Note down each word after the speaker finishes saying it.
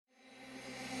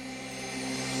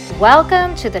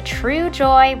Welcome to the True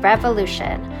Joy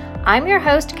Revolution. I'm your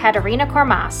host, Katerina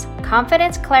Kormas,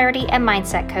 confidence, clarity, and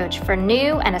mindset coach for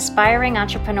new and aspiring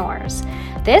entrepreneurs.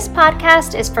 This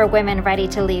podcast is for women ready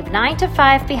to leave 9 to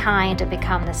 5 behind and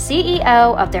become the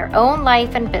CEO of their own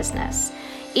life and business.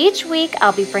 Each week,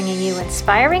 I'll be bringing you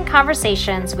inspiring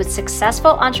conversations with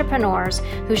successful entrepreneurs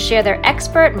who share their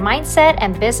expert mindset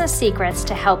and business secrets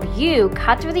to help you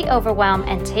cut through the overwhelm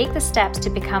and take the steps to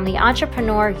become the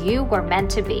entrepreneur you were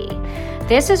meant to be.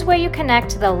 This is where you connect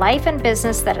to the life and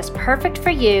business that is perfect for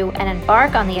you and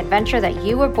embark on the adventure that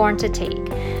you were born to take.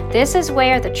 This is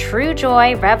where the True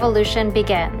Joy Revolution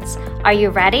begins. Are you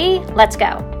ready? Let's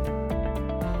go.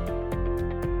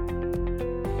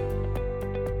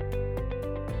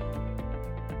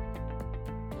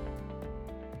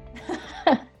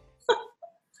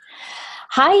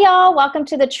 Hi, y'all. Welcome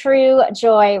to the True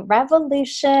Joy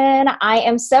Revolution. I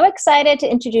am so excited to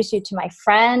introduce you to my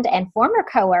friend and former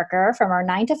coworker from our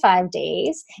 9 to 5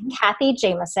 days, Kathy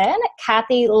Jamison.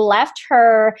 Kathy left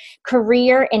her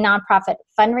career in nonprofit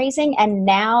fundraising, and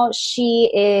now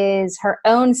she is her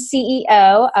own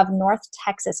CEO of North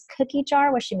Texas Cookie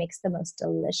Jar, where she makes the most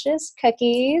delicious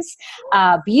cookies.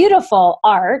 Beautiful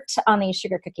art on these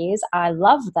sugar cookies. I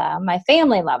love them. My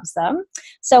family loves them.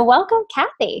 So welcome,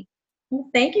 Kathy. Well,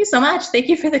 thank you so much. Thank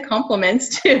you for the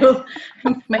compliments too.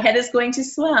 My head is going to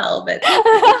swell, but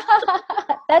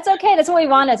that's okay. That's what we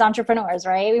want as entrepreneurs,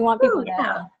 right? We want people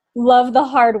to love the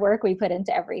hard work we put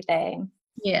into everything.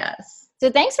 Yes.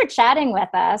 So thanks for chatting with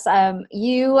us.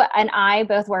 You and I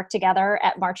both worked together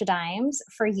at March of Dimes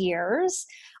for years.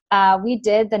 We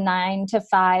did the 9 to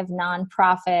 5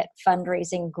 nonprofit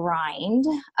fundraising grind,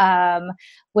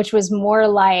 which was more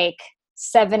like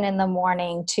 7 in the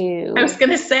morning to... I was going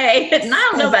to say, I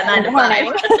don't know about 9 to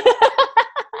 5.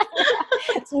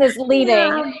 It's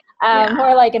misleading.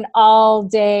 More like an all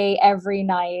day, every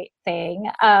night thing.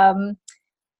 And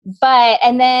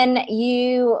then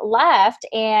you left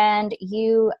and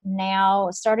you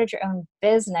now started your own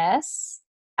business.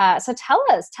 So tell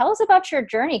us about your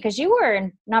journey, because you were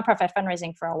in nonprofit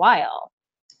fundraising for a while.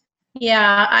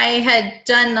 Yeah, I had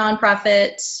done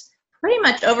nonprofit pretty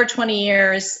much over 20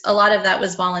 years. A lot of that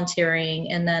was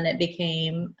volunteering, and then it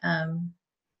became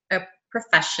a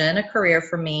profession, a career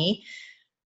for me.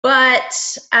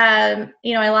 But, I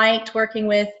liked working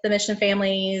with the mission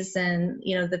families and,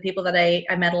 the people that I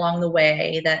met along the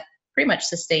way that pretty much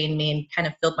sustained me and kind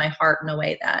of filled my heart in a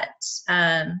way that,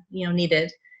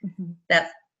 needed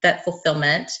that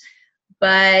fulfillment.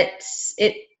 But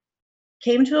it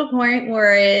came to a point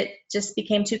where it just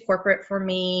became too corporate for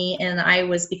me, and I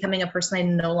was becoming a person I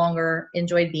no longer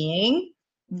enjoyed being.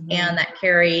 And that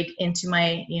carried into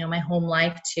my, my home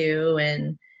life too.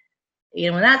 And,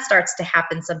 when that starts to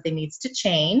happen, something needs to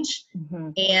change.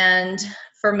 And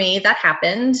for me, that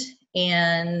happened,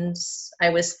 and I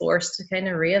was forced to kind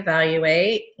of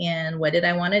reevaluate, and what did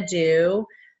I want to do?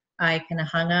 I kind of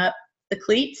hung up the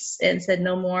cleats and said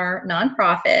no more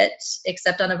nonprofit,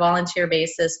 except on a volunteer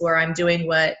basis where I'm doing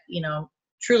what,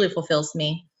 truly fulfills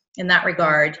me in that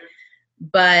regard.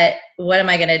 But what am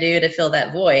I going to do to fill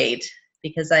that void?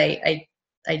 Because I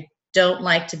don't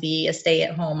like to be a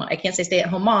stay-at-home. I can't say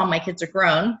stay-at-home mom. My kids are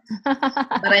grown, but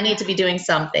I need to be doing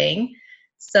something.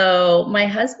 So my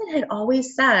husband had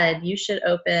always said, you should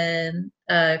open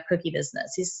a cookie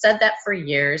business. He's said that for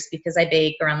years because I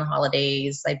bake around the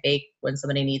holidays. I bake when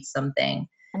somebody needs something.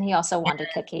 And he also wanted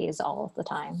cookies all of the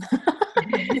time.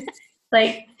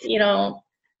 I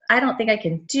don't think I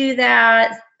can do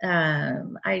that.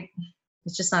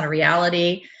 It's just not a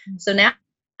reality. So now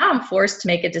I'm forced to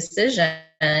make a decision,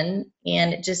 and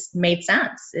it just made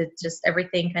sense.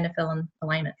 Everything kind of fell in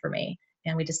alignment for me.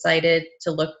 And we decided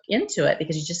to look into it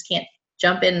because you just can't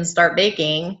jump in and start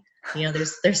baking.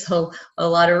 There's a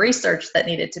lot of research that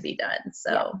needed to be done.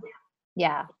 So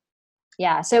yeah.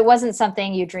 So it wasn't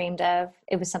something you dreamed of.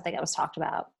 It was something that was talked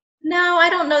about. No, I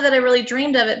don't know that I really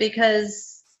dreamed of it,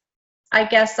 because I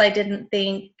guess I didn't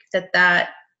think that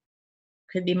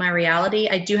could be my reality.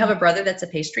 I do have a brother that's a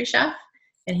pastry chef,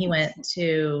 and he went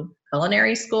to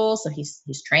culinary school, so he's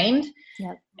trained.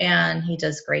 Yep. And he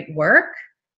does great work.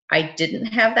 I didn't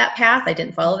have that path. I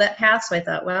didn't follow that path. So I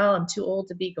thought, well, I'm too old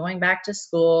to be going back to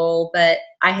school. But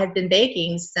I had been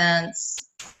baking since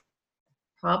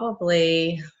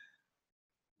probably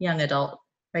young adult,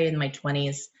 right in my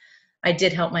 20s. I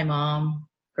did help my mom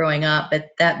growing up, but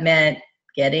that meant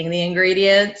getting the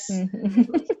ingredients,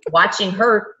 watching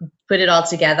her put it all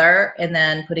together, and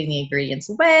then putting the ingredients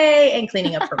away and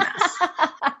cleaning up her mess.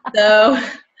 So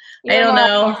I don't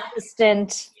know.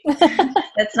 Assistant.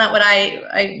 That's not what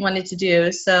I wanted to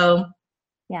do. So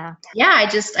Yeah,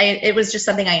 it was just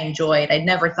something I enjoyed. I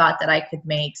never thought that I could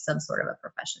make some sort of a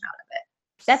profession out of it.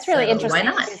 That's really interesting.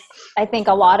 Why not? I think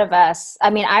a lot of us, I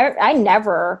mean, I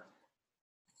never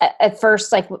at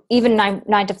first, like even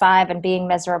 9 to 5 and being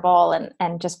miserable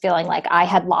and just feeling like I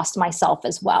had lost myself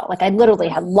as well. Like I literally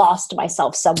had lost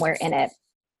myself somewhere in it.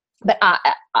 But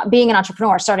being an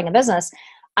entrepreneur, starting a business,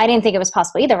 I didn't think it was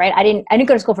possible either, right? I didn't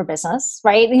go to school for business,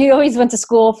 right? You always went to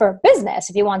school for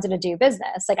business if you wanted to do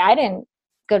business. Like I didn't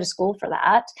go to school for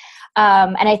that.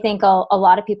 And I think a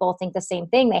lot of people think the same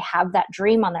thing. They have that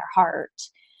dream on their heart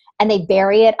and they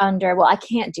bury it under, well, I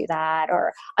can't do that,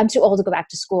 or I'm too old to go back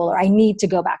to school, or I need to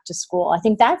go back to school. I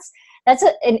think that's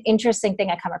an interesting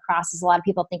thing I come across is a lot of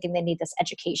people thinking they need this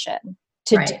education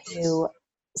to do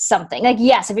something. Like,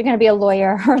 yes, if you're going to be a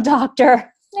lawyer or a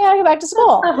doctor, you gotta go back to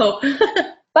school. I hope.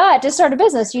 But to start a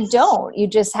business, you don't. You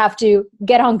just have to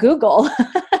get on Google.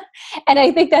 And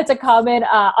I think that's a common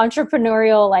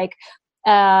entrepreneurial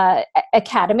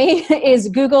academy is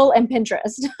Google and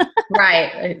Pinterest.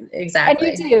 Right, exactly.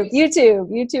 And YouTube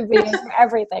videos for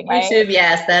everything, right? YouTube,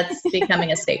 yes, that's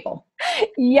becoming a staple.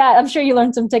 Yeah, I'm sure you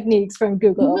learned some techniques from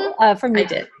Google. From YouTube. I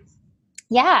did.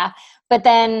 Yeah, but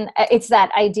then it's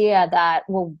that idea that,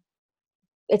 well,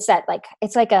 it's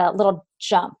like a little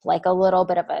jump, like a little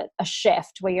bit of a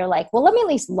shift where you're like, well, let me at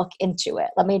least look into it.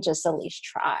 Let me just at least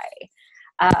try.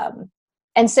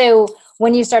 And so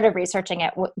when you started researching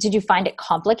it, did you find it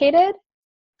complicated?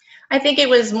 I think it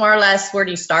was more or less, where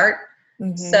do you start?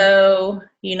 Mm-hmm. So,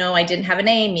 I didn't have a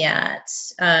name yet.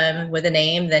 With a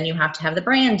name, then you have to have the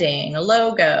branding, a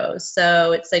logo.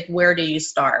 So it's like, where do you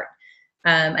start?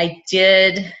 I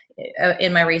did,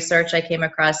 in my research, I came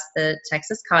across the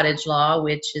Texas cottage law,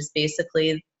 which is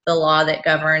basically the law that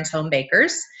governs home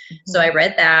bakers. Mm-hmm. So I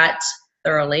read that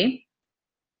thoroughly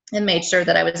and made sure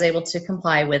that I was able to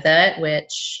comply with it,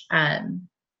 which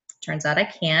turns out I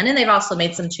can. And they've also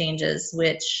made some changes,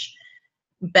 which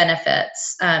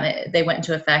benefits. They went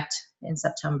into effect in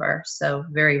September. So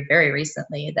very, very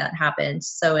recently that happened.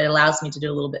 So it allows me to do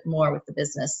a little bit more with the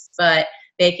business. But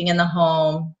baking in the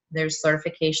home, there's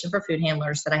certification for food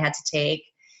handlers that I had to take,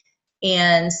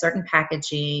 and certain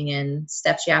packaging and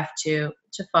steps you have to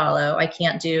follow. I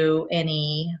can't do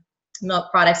any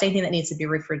milk products, anything that needs to be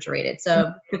refrigerated.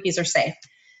 So cookies are safe.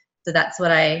 So that's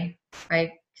what I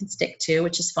can stick to,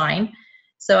 which is fine.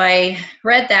 So I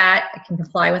read that, I can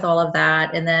comply with all of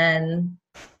that, and then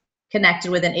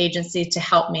connected with an agency to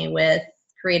help me with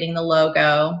creating the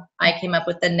logo. I came up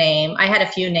with the name. I had a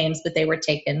few names, but they were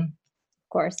taken. Of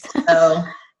course. So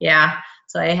yeah,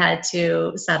 so I had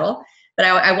to settle. But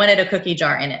I wanted a cookie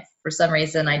jar in it. For some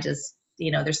reason, I just,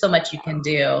 there's so much you can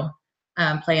do,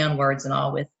 play on words and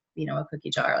all with, a cookie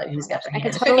jar. Like, who's got their hand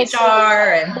in a cookie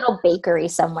jar? And a little bakery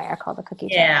somewhere called the cookie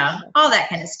jar. Yeah, all that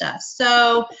kind of stuff.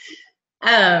 So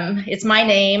it's my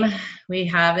name. We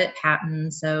have it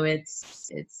patented, so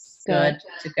it's good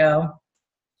to go.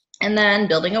 And then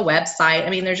building a website.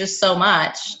 I mean, there's just so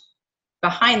much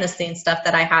behind the scenes stuff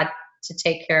that I had to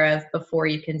take care of before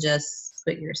you can just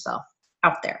put yourself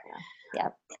out there.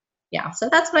 Yeah. So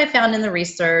that's what I found in the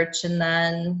research, and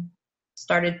then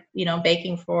started,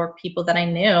 baking for people that I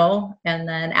knew, and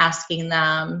then asking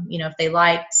them, if they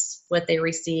liked what they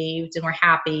received and were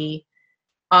happy.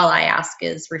 All I ask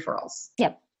is referrals.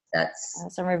 Yep. That's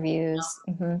some reviews.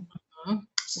 Mm-hmm.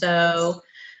 So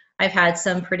I've had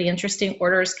some pretty interesting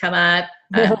orders come up,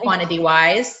 quantity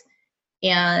wise,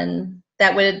 and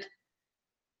that would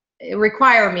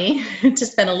require me to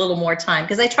spend a little more time,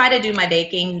 because I try to do my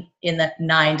baking in the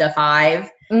 9 to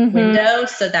 5 window,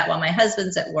 so that while my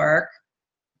husband's at work,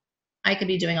 I could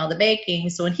be doing all the baking.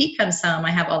 So when he comes home,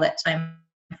 I have all that time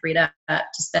freed up to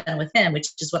spend with him, which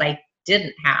is what I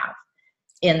didn't have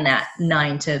in that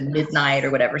 9 to midnight or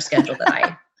whatever schedule that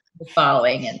I was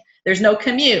following. And there's no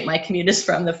commute. My commute is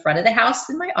from the front of the house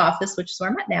in my office, which is where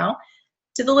I'm at now,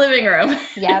 to the living room.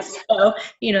 Yep. So,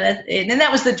 and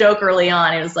that was the joke early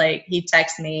on. It was like, he'd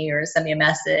text me or send me a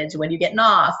message, when you getting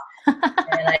off? And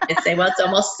I'd say, well, it's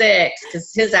almost 6,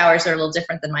 because his hours are a little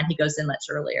different than mine. He goes in much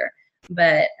earlier.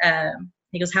 But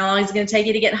he goes, how long is it going to take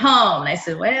you to get home? And I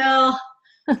said, well,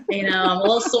 I'm a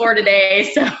little sore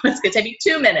today, so it's going to take me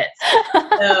 2 minutes.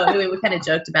 So we kind of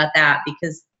joked about that,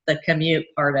 because the commute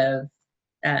part of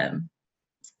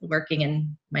working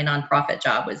in my nonprofit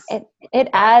job was it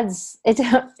adds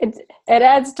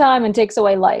time and takes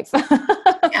away life.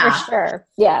 For sure.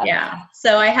 Yeah.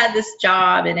 So I had this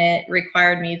job, and it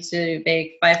required me to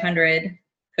bake 500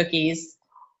 cookies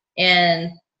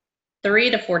in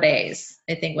 3 to 4 days.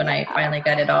 I think when I finally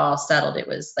got it all settled, it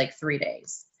was like 3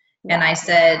 days. Wow. And I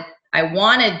said, I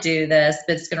want to do this,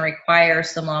 but it's going to require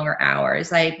some longer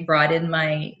hours. I brought in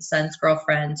my son's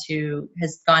girlfriend who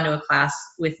has gone to a class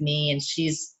with me, and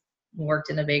she's worked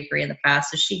in a bakery in the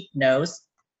past, so she knows.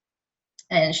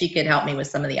 And she could help me with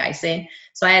some of the icing.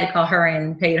 So I had to call her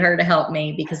and paid her to help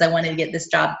me because I wanted to get this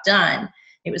job done.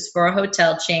 It was for a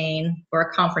hotel chain for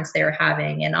a conference they were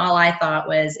having. And all I thought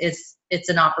was, it's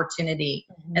an opportunity.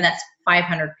 And that's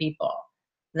 500 people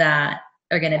that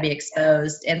are going to be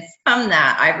exposed. And from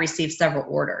that, I've received several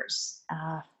orders.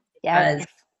 Because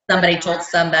somebody told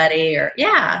somebody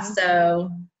so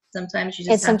sometimes you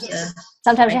just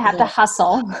sometimes you have to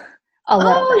hustle a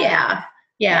little bit.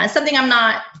 Yeah, and something I'm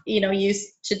not, used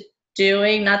to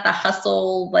doing, not the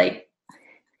hustle, like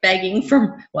begging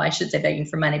for, well, I should say begging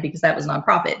for money because that was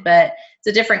nonprofit, but it's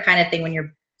a different kind of thing when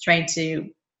you're trying to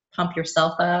pump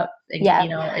yourself up. And,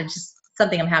 it's just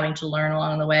something I'm having to learn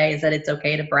along the way is that it's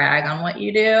okay to brag on what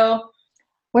you do.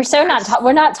 We're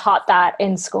not taught that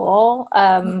in school.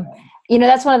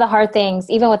 That's one of the hard things,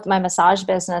 even with my massage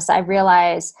business. I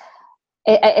realized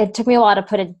it took me a while to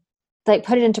put it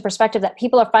into perspective that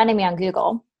people are finding me on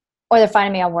Google or they're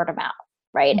finding me on word of mouth,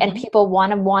 right? And people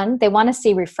want to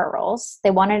see referrals.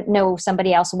 They want to know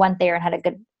somebody else went there and had a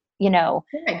good,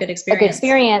 good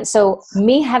experience. So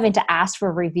me having to ask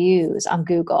for reviews on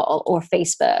Google or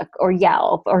Facebook or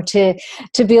Yelp, or to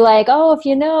be like, oh, if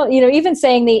even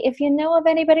saying if you know of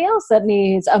anybody else that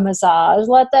needs a massage,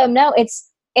 let them know. It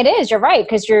is, you're right.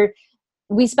 Because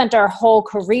we spent our whole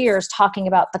careers talking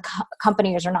about the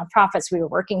companies or nonprofits we were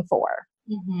working for,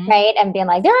 right? And being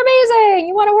like, they're amazing.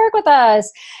 You want to work with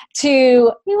us, to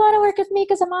you want to work with me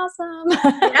because I'm awesome.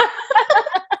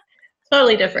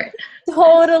 Totally different.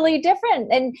 Totally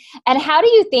different. And how do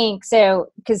you think,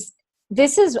 because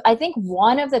this is, I think,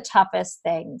 one of the toughest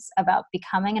things about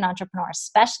becoming an entrepreneur,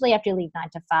 especially after you leave 9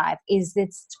 to 5, is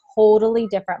this totally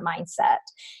different mindset.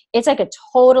 It's like a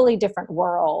totally different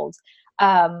world.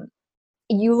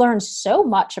 You learn so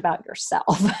much about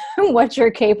yourself, what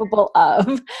you're capable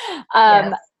of.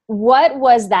 What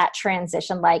was that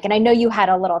transition like? And I know you had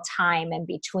a little time in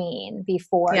between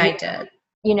before I did.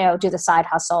 Do the side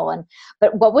hustle.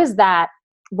 But what was that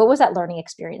learning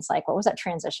experience like? What was that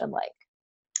transition like?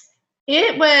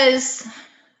 I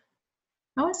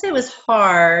would say it was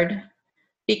hard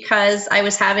because I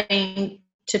was having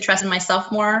to trust in myself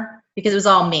more because it was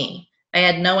all me. I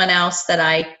had no one else that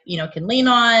I, can lean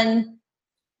on.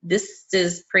 This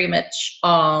is pretty much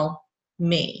all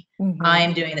me.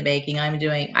 I'm doing the baking.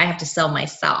 I have to sell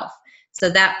myself.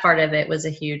 So that part of it was a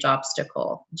huge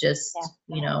obstacle, just,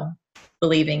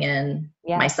 believing in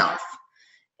myself.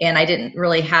 And I didn't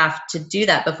really have to do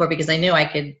that before because I knew I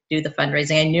could do the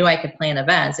fundraising. I knew I could plan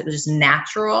events. It was just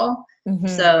natural.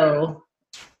 So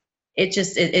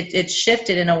it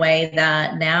shifted in a way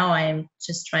that now I'm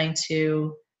just trying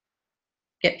to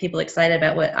get people excited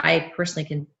about what I personally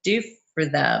can do for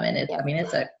them. And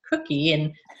it's a cookie,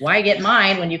 and why get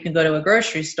mine when you can go to a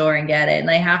grocery store and get it? And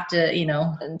I have to,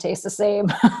 Doesn't taste the same.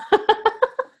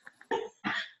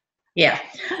 But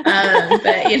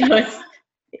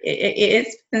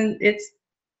it's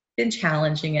been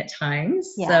challenging at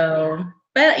times. So,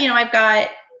 but I've got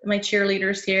my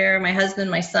cheerleaders here, my husband,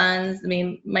 my sons. I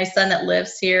mean, my son that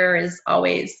lives here is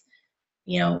always,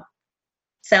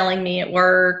 selling me at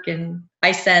work, and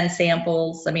I send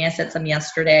samples. I sent some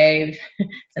yesterday,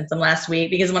 sent some last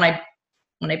week, because when I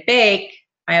bake,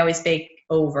 I always bake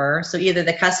over. So either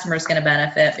the customer's going to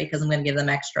benefit because I'm going to give them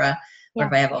extra, or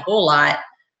if I have a whole lot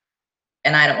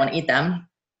and I don't want to eat them,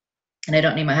 and I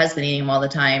don't need my husband eating them all the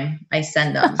time, I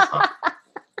send them.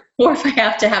 Or if I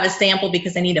have to have a sample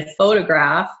because I need a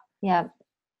photograph, I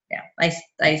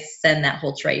send that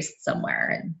whole tray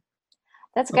somewhere. And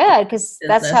that's good, because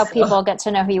that's how people get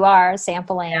to know who you are,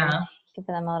 sampling,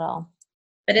 giving them a little.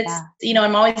 But it's,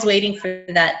 I'm always waiting for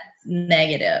that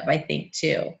negative, I think,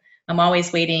 too. I'm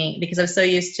always waiting because I'm so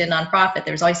used to nonprofit.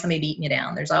 There's always somebody beating you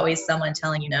down. There's always someone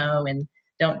telling you no and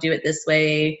don't do it this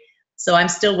way. So I'm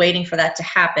still waiting for that to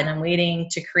happen. I'm waiting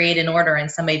to create an order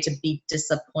and somebody to be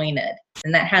disappointed.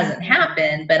 And that hasn't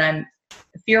happened, but I'm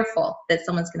fearful that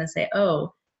someone's going to say,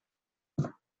 oh,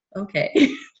 okay,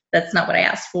 that's not what I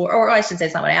asked for. Or I should say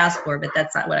it's not what I asked for, but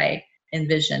that's not what I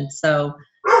envisioned. So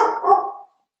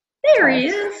there he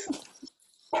is.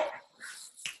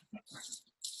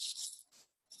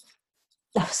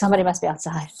 Oh, somebody must be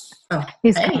outside. Oh,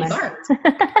 he's coming.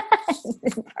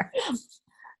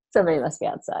 Somebody must be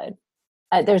outside.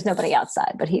 There's nobody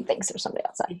outside, but he thinks there's somebody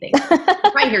outside. He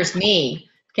probably hears me.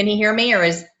 Can he hear me, or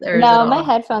is there? No, my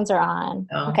headphones are on.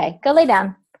 Oh. Okay, go lay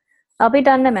down. I'll be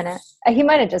done in a minute. He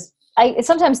might have just. I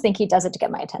sometimes think he does it to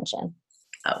get my attention.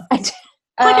 Oh, like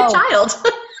a child.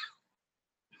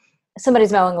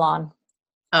 Somebody's mowing lawn.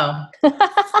 Oh,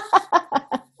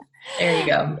 there you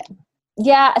go.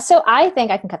 Yeah. So I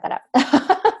think I can cut that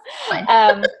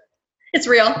Fine. It's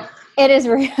real. It is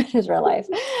real. It is real life.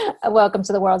 Welcome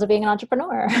to the world of being an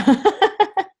entrepreneur.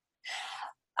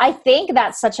 I think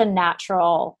that's such a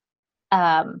natural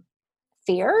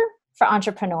fear for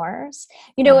entrepreneurs.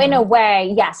 You know, in a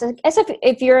way, yes. As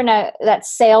if you're in that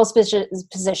sales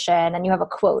position and you have a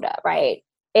quota, right?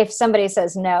 If somebody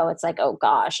says no, it's like, oh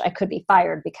gosh, I could be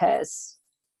fired because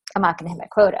I'm not going to hit my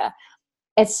quota.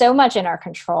 It's so much in our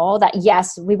control that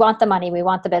yes, we want the money, we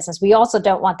want the business. We also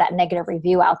don't want that negative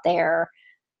review out there,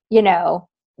 you know,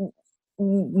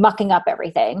 mucking up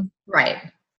everything. Right.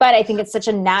 But I think it's such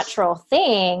a natural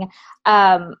thing.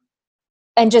 And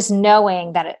just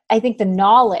knowing that I think the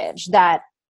knowledge that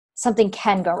something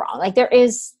can go wrong. Like there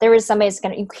is somebody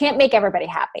you can't make everybody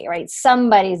happy, right?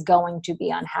 Somebody's going to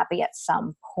be unhappy at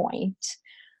some point,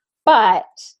 but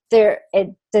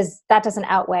that doesn't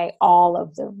outweigh all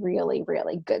of the really,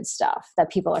 really good stuff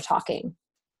that people are talking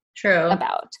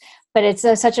about. But it's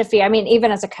such a fear. I mean,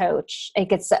 even as a coach,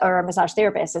 or a massage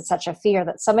therapist, it's such a fear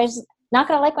that somebody's not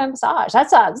going to like my massage.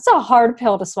 That's a hard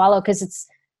pill to swallow, because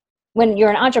when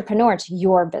you're an entrepreneur, it's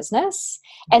your business.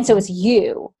 And so it's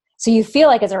you. So you feel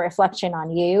like it's a reflection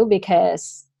on you,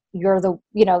 because you're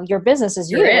your business is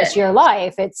you. It's your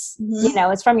life. It's,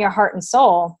 it's from your heart and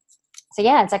soul. So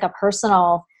yeah, it's like a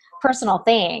personal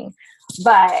thing,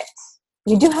 but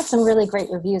you do have some really great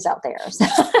reviews out there. So.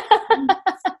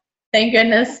 Thank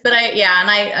goodness. But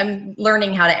I'm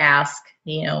learning how to ask,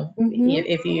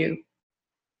 if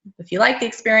you like the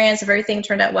experience, if everything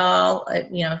turned out well,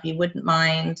 if you wouldn't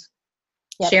mind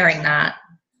sharing that.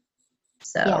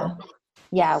 So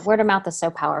yeah. Word of mouth is so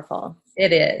powerful.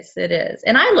 It is.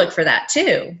 And I look for that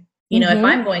too. If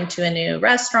I'm going to a new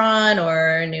restaurant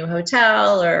or a new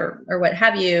hotel or what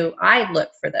have you, I look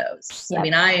for those. Yep. I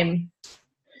mean, I'm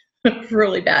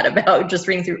really bad about just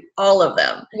reading through all of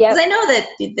them, because I know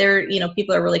that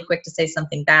people are really quick to say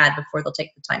something bad before they'll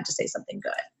take the time to say something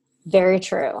good. Very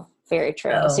true. Very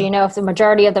true. So if the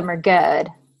majority of them are good.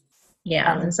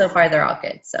 Yeah. And so far they're all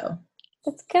good. So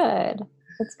that's good.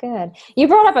 That's good. You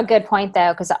brought up a good point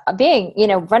though, because being,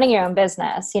 running your own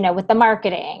business, with the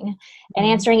marketing and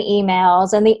answering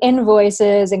emails and the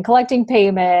invoices and collecting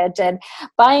payment and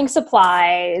buying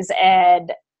supplies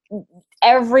and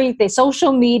everything,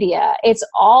 social media, it's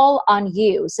all on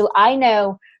you. So I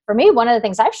know for me, one of the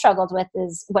things I've struggled with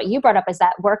is what you brought up, is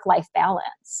that work-life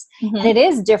balance. And it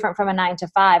is different from a 9 to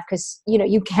 5, because, you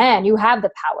have the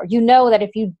power, that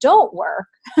if you don't work,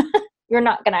 you're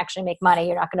not going to actually make money.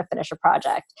 You're not going to finish a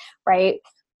project. Right.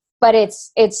 But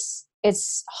it's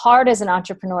hard as an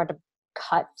entrepreneur to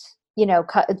cut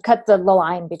the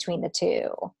line between the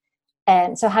two.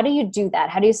 And so how do you do that?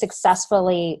 How do you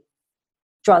successfully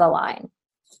draw the line?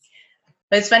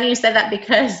 It's funny you said that,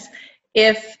 because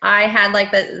if I had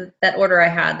like that order I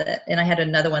had, and I had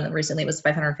another one that recently was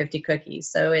 550 cookies.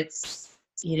 So it's,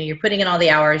 you're putting in all the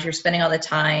hours, you're spending all the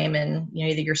time, and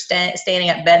either you're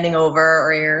standing up, bending over,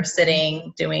 or you're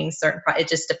sitting doing it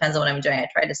just depends on what I'm doing. I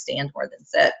try to stand more than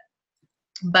sit.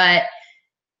 But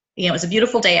it was a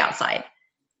beautiful day outside,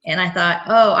 and I thought,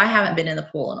 I haven't been in the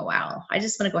pool in a while. I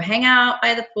just want to go hang out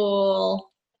by the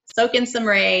pool, soak in some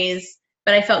rays.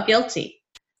 But I felt guilty.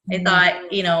 I thought,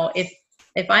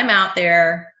 if I'm out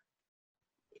there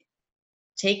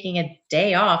taking a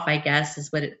day off, I guess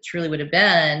is what it truly would have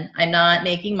been, I'm not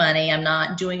making money. I'm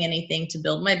not doing anything to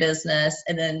build my business.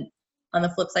 And then on the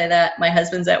flip side of that, my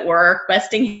husband's at work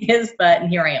busting his butt, and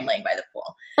here I am laying by the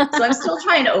pool. So I'm still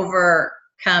trying to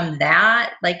overcome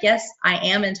that. Like, yes, I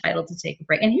am entitled to take a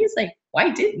break. And he's like, why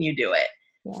didn't you do it?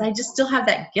 So I just still have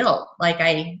that guilt.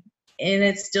 And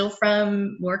it's still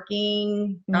from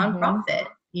working nonprofit.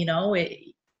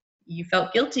 You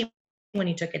felt guilty when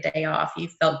you took a day off. You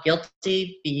felt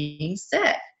guilty being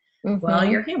sick. Well,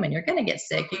 you're human. You're going to get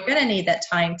sick. You're going to need that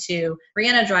time to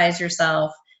re-energize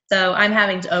yourself. So I'm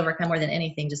having to overcome more than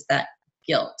anything just that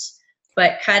guilt.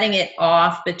 But cutting it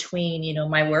off between,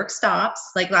 my work stops.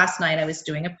 Like last night I was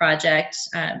doing a project.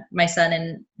 My son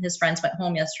and his friends went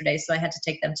home yesterday, so I had to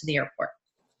take them to the airport.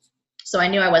 So I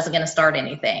knew I wasn't going to start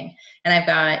anything. And I've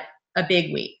got a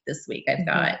big week this week. I've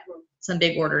got some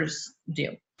big orders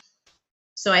due.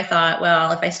 So I thought,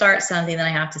 well, if I start something, then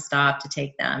I have to stop to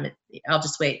take them. I'll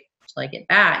just wait till I get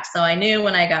back. So I knew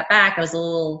when I got back, I was a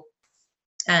little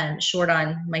short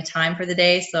on my time for the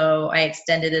day. So I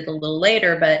extended it a little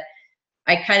later, but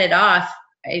I cut it off.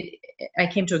 I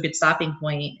came to a good stopping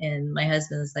point, and my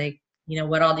husband was like,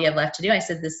 what all do you have left to do? I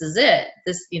said, this is it.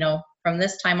 This, from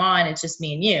this time on, it's just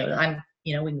me and you.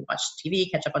 We can watch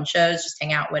TV, catch up on shows, just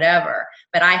hang out, whatever.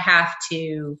 But I have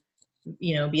to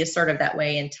be assertive that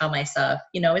way and tell myself,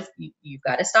 you've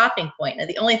got a stopping point. Now,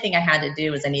 the only thing I had to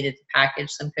do was I needed to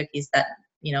package some cookies that,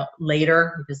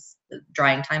 later, because the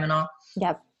drying time and all.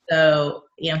 Yep. So,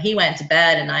 he went to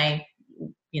bed and I,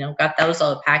 got those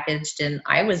all packaged, and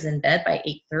I was in bed by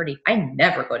 8:30. I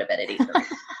never go to bed at 8:30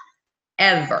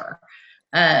 ever.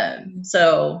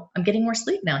 So I'm getting more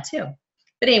sleep now too.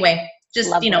 But anyway, just,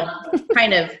 Lovely.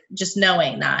 kind of just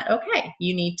knowing that, okay,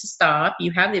 you need to stop.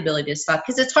 You have the ability to stop,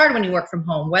 because it's hard when you work from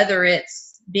home, whether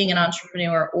it's being an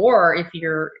entrepreneur or if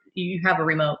you have a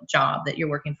remote job that you're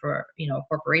working for, a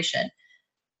corporation.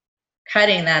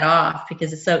 Cutting that off,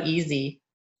 because it's so easy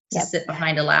to sit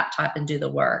behind a laptop and do the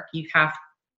work. You have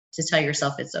to tell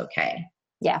yourself it's okay.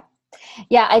 Yeah.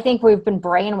 Yeah. I think we've been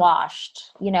brainwashed,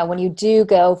 when you do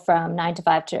go from 9 to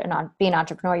 5 to be an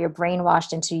entrepreneur, you're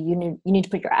brainwashed into, you need to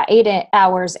put your 8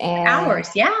 hours in.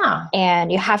 Yeah.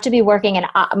 And you have to be working. And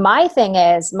my thing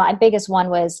is, my biggest one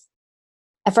was,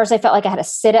 at first I felt like I had to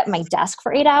sit at my desk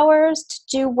for 8 hours to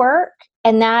do work.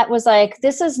 And that was like,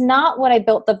 this is not what I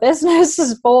built the business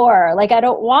for. Like, I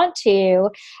don't want to.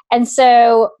 And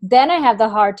so then I have the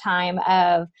hard time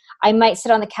of, I might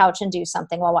sit on the couch and do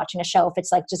something while watching a show if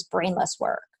it's like just brainless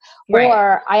work. Right.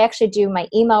 Or I actually do my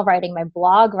email writing, my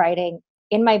blog writing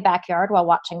in my backyard while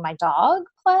watching my dog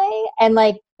play. And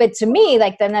but to me,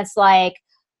 then that's like,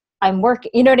 I'm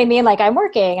working, you know what I mean? Like, I'm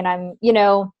working and I'm,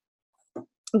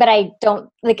 but I don't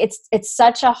it's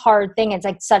such a hard thing. It's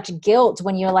like such guilt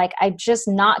when you're like, I'm just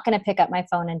not going to pick up my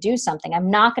phone and do something.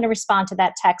 I'm not going to respond to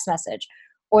that text message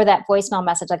or that voicemail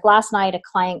message. Like last night, a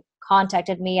client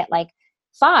contacted me at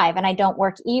 5, and I don't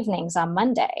work evenings on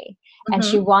Monday. And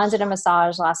she wanted a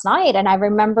massage last night. And I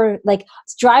remember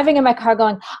driving in my car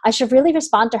going, I should really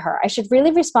respond to her. I should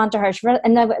really respond to her.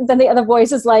 And then the other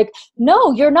voice is like,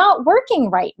 no, you're not working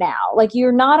right now. Like,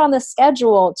 you're not on the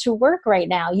schedule to work right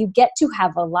now. You get to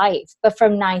have a life. But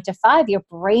from 9 to 5, you're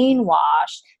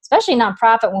brainwashed, especially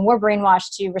nonprofit, when we're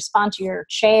brainwashed to respond to your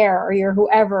chair or your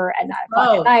whoever at 9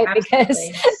 o'clock at night because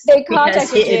they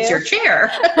contacted you. It's your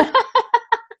chair.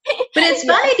 But it's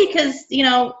funny because,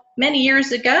 many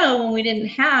years ago when we didn't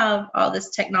have all this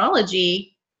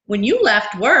technology, when you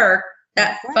left work,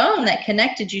 that phone that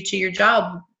connected you to your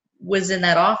job was in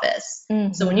that office.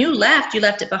 Mm-hmm. So when you left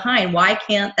it behind. Why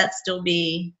can't that still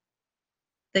be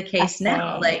the case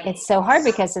now? It's so hard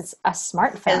because it's a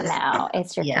smartphone now.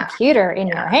 It's your computer in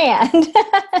your hand.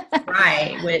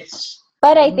 Right.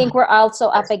 But I think we're also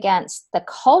up against the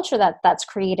culture that's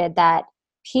created, that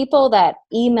people that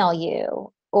email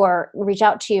you or reach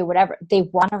out to you, whatever, they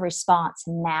want a response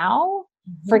now,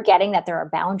 forgetting that there are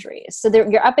boundaries. So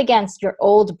you're up against your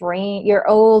old brain, your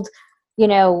old,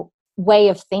 way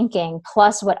of thinking,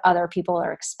 plus what other people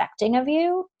are expecting of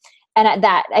you. And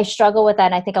that I struggle with that.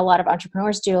 And I think a lot of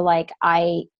entrepreneurs do.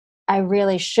 I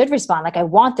really should respond. I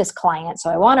want this client, so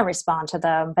I want to respond to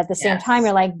them. But at the same time,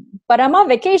 you're like, but I'm on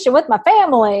vacation with my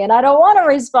family and I don't want to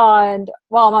respond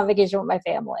while I'm on vacation with my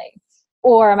family,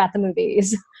 or I'm at the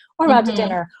movies, or I'm out to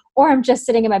dinner, or I'm just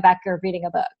sitting in my backyard reading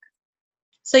a book.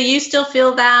 So you still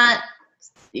feel that,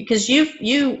 because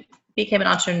you became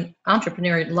an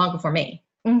entrepreneur long before me.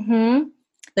 Mm-hmm.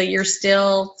 So you're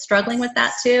still struggling with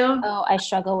that too? Oh, I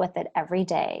struggle with it every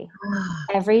day,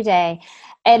 every day.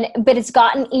 But it's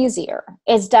gotten easier.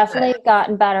 It's definitely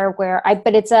gotten better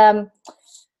but it's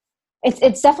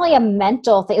definitely a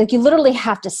mental thing. You literally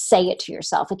have to say it to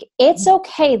yourself. It's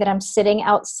okay that I'm sitting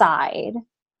outside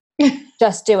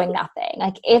just doing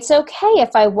nothing. It's okay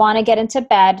if I want to get into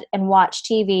bed and watch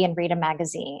TV and read a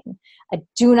magazine. I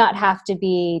do not have to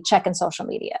be checking social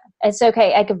media. It's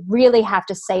okay. I could really have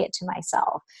to say it to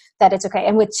myself that it's okay.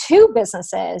 And with 2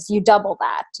 businesses, you double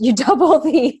that. You double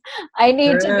I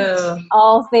need to be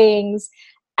all things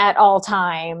at all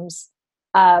times,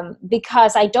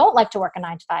 because I don't like to work a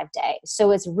 9 to 5 day.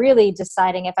 So it's really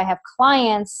deciding if I have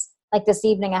clients, like this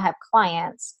evening I have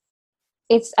clients,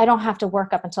 I don't have to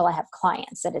work up until I have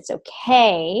clients, that it's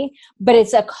okay, but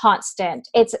it's a constant,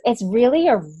 it's really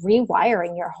a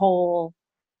rewiring your whole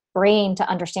brain to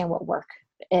understand what work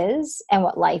is and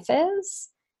what life is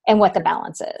and what the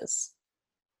balance is.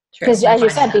 Because as you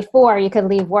said before, you could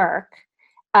leave work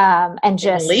and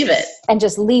just leave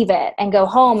it and go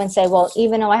home and say, well,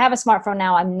 even though I have a smartphone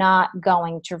now, I'm not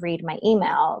going to read my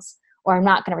emails or I'm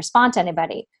not going to respond to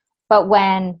anybody. But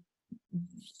when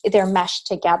they're meshed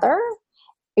together,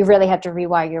 you really have to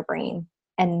rewire your brain.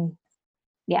 And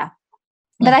but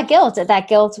that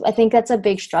guilt, I think that's a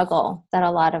big struggle that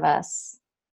a lot of us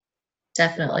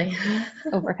definitely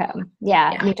overcome.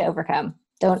 Need to overcome.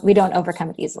 We don't overcome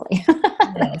it easily.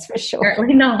 That's for sure.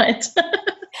 Certainly not.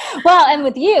 Well, and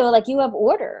with you, you have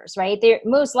orders, right? They're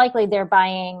most likely they're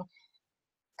buying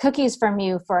cookies from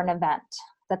you for an event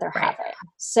that they're having.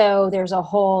 So there's a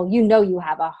whole, you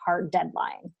have a hard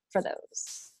deadline for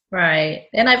those. Right.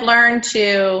 And I've learned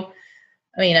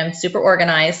I'm super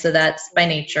organized, so that's by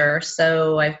nature.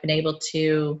 So I've been able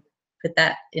to put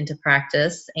that into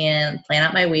practice and plan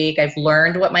out my week. I've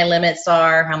learned what my limits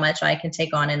are, how much I can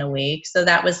take on in a week. So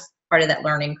that was part of that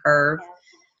learning curve.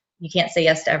 You can't say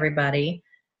yes to everybody,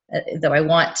 though I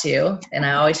want to. And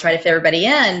I always try to fit everybody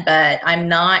in, but I'm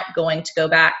not going to go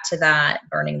back to that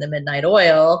burning the midnight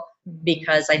oil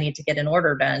because I need to get an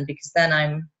order done, because then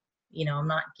I'm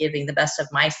not giving the best of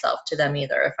myself to them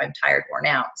either if I'm tired, worn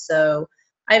out. So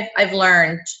I've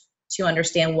learned to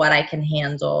understand what I can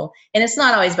handle. And it's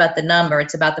not always about the number,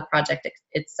 it's about the project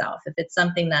itself. If it's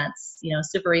something that's,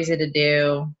 super easy to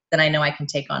do, then I know I can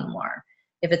take on more.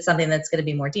 If it's something that's going to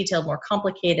be more detailed, more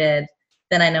complicated,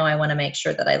 then I know I want to make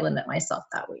sure that I limit myself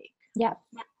that week. Yeah.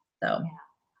 So.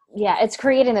 Yeah, it's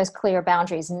creating those clear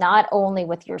boundaries, not only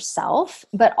with yourself,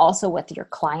 but also with your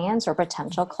clients or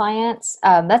potential clients.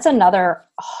 That's another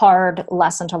hard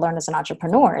lesson to learn as an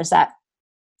entrepreneur, is that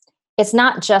it's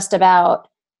not just about,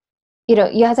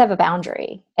 you have to have a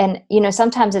boundary. And,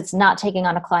 sometimes it's not taking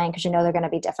on a client because they're going to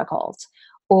be difficult,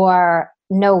 or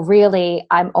no, really,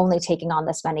 I'm only taking on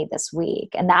this many this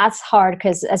week. And that's hard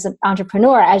because as an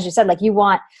entrepreneur, as you said, like you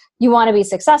want to be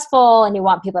successful and you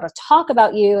want people to talk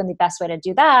about you. And the best way to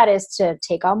do that is to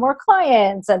take on more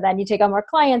clients, and then you take on more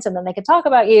clients and then they can talk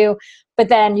about you, but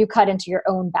then you cut into your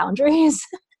own boundaries.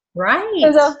 Right.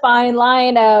 There's a fine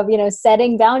line of,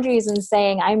 setting boundaries and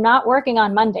saying, I'm not working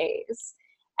on Mondays,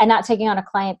 and not taking on a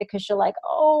client because you're like,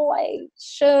 oh, I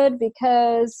should,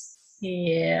 because.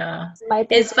 Yeah.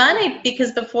 It's funny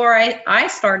because before I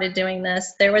started doing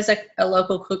this, there was a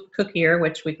local cookier,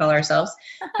 which we call ourselves,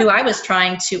 who I was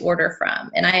trying to order from.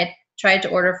 And I had tried to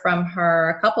order from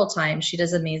her a couple times. She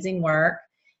does amazing work.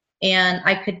 And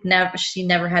she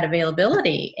never had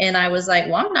availability. And I was like,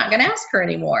 well, I'm not going to ask her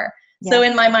anymore. Yeah. So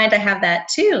in my mind, I have that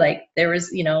too. Like there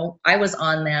was, I was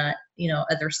on that,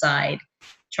 other side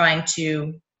trying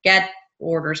to get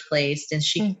orders placed. And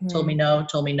she told me no.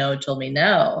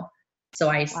 So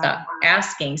I stopped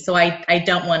asking. So I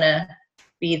don't want to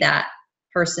be that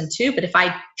person too. But if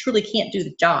I truly can't do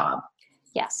the job.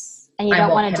 Yes. And you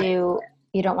don't want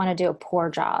to do a poor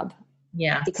job.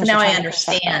 Yeah. So now I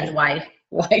understand why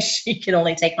she can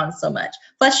only take on so much.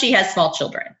 Plus she has small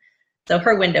children. So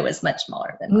her window is much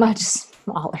smaller than mine.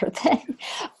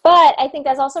 But I think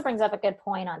that also brings up a good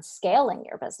point on scaling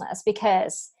your business,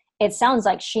 because it sounds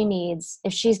like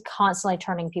if she's constantly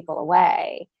turning people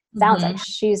away, sounds like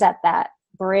she's at that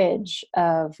bridge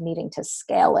of needing to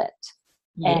scale it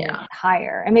and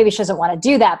hire. And maybe she doesn't want to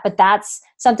do that, but that's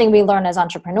something we learn as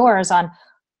entrepreneurs on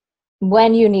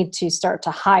when you need to start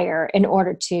to hire in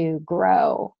order to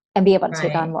grow and be able to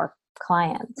take on more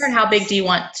clients. And how big do you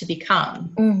want to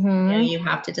become? You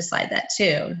have to decide that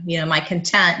too. My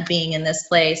content being in this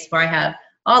place where I have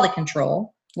all the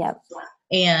control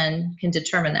and can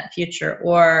determine that future,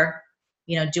 or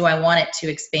do I want it to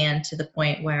expand to the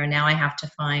point where now I have to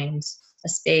find a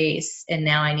space and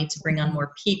now I need to bring on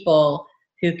more people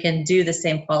who can do the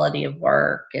same quality of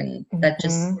work? And that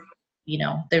just,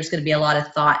 there's going to be a lot of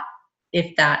thought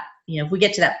if we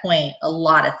get to that point, a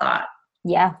lot of thought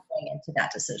going into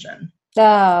that decision.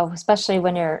 Oh, especially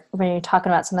when you're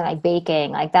talking about something like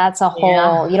baking, like that's a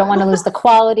whole, you don't want to lose the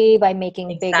quality by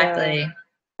making bigger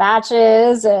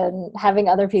batches and having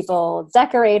other people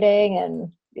decorating,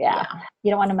 and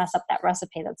you don't want to mess up that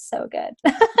recipe. That's so good.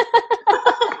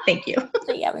 Thank you.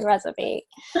 Yummy recipe.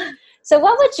 So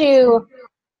what would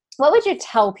you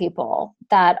tell people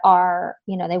that are,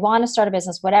 they want to start a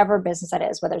business, whatever business that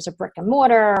is, whether it's a brick and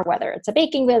mortar, whether it's a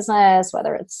baking business,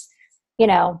 whether it's,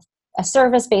 a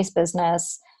service-based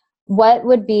business, what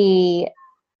would be,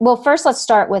 well, first let's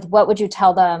start with, what would you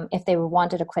tell them if they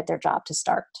wanted to quit their job to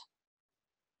start?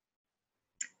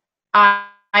 I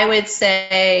would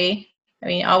say,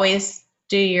 always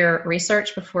do your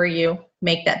research before you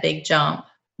make that big jump,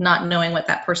 not knowing what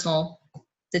that personal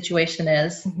situation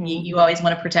is. You always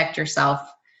want to protect yourself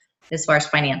as far as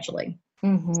financially.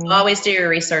 So always do your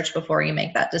research before you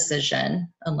make that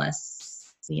decision,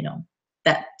 unless,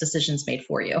 that decision's made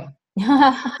for you.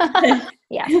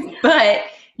 But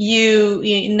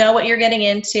you know what you're getting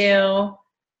into,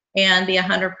 and be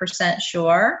 100%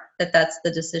 sure that that's the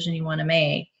decision you want to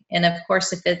make. And of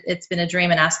course, if it's been a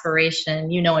dream and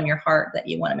aspiration, in your heart that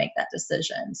you want to make that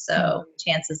decision. So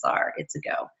chances are it's a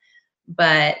go.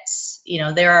 But,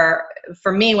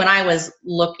 for me, when I was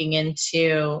looking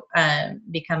into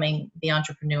becoming the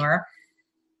entrepreneur,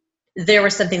 there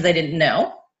were some things I didn't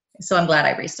know. So I'm glad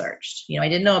I researched. I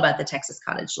didn't know about the Texas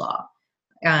cottage law.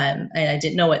 And I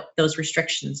didn't know what those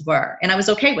restrictions were. And I was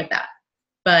okay with that.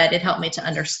 But it helped me to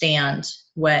understand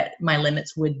what my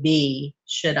limits would be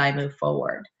should I move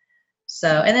forward.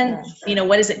 So, and then,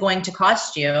 what is it going to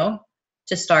cost you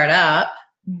to start up?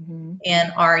 Mm-hmm.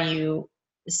 And are you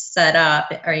set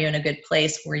up? Are you in a good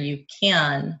place where you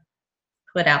can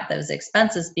put out those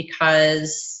expenses?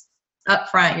 Because up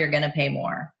front, you're going to pay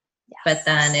more. Yes. But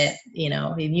then you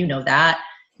know that.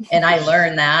 And I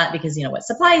learned that because, what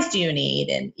supplies do you need?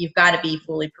 And you've got to be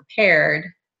fully prepared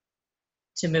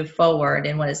to move forward.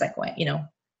 And what is that going,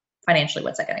 financially,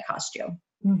 what's that going to cost you?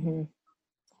 Mm-hmm.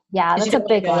 Yeah, that's a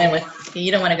big one.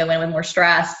 You don't want to go in with more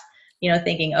stress,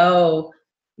 thinking,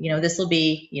 this will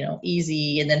be,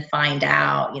 easy, and then find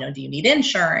out, do you need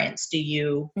insurance? Do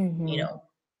you, mm-hmm.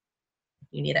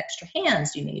 You need extra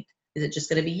hands? Is it just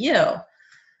going to be you?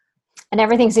 And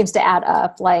everything seems to add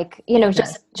up. Like,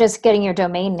 just getting your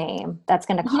domain name, that's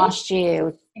going to cost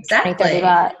you exactly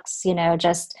 $20,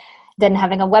 just then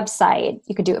having a website,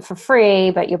 you could do it for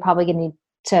free, but you're probably going to need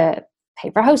to pay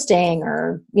for hosting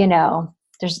or,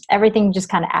 there's everything just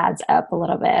kind of adds up a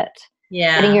little bit.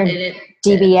 Yeah. Getting your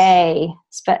DBA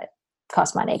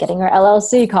costs money. Getting your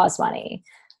LLC costs money.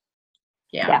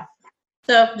 Yeah.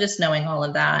 So just knowing all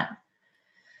of that.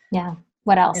 Yeah.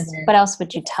 What else? What else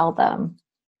would you tell them?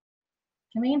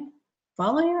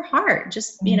 Follow your heart.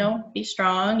 Just, be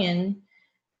strong. And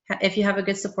if you have a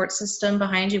good support system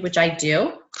behind you, which I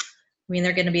do,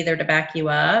 they're going to be there to back you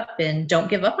up, and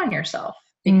don't give up on yourself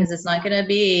because it's not going to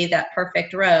be that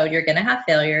perfect road. You're going to have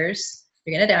failures.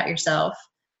 You're going to doubt yourself.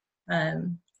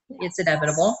 It's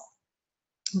inevitable,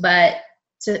 but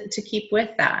to keep with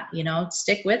that,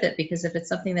 stick with it, because if it's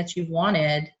something that you've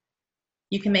wanted,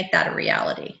 you can make that a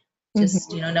reality.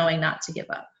 Just, knowing not to give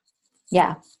up.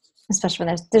 Yeah. Especially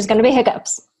when there's going to be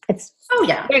hiccups. You're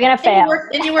going to fail.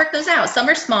 And you work those out. Some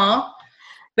are small,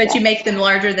 but you make them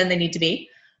larger than they need to be.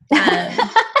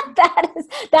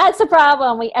 That's the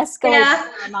problem. We escalate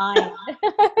our mind.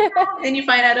 And you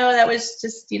find out, that was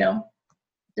just,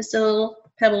 just a little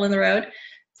pebble in the road.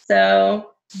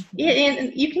 So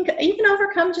and you can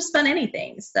overcome just about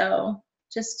anything. So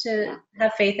just to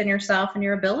have faith in yourself and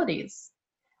your abilities.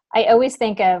 I always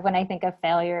think of, when I think of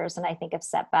failures and I think of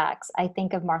setbacks, I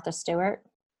think of Martha Stewart.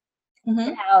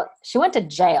 Mm-hmm. How she went to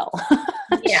jail.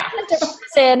 Yeah. She went to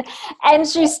prison, and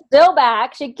she's still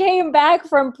back. She came back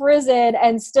from prison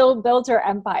and still built her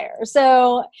empire.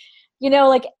 So,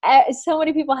 so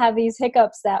many people have these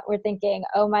hiccups that we're thinking,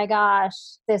 oh my gosh,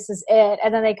 this is it.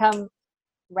 And then they come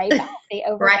right back.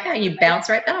 Right now, you bounce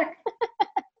right back.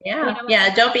 Yeah.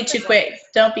 Yeah. Don't be too quick.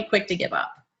 Don't be quick to give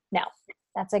up. No.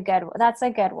 That's a good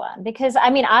one, because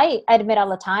I admit all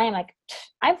the time, like,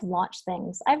 I've launched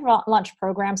things. I've launched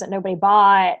programs that nobody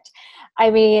bought.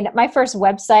 My first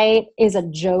website is a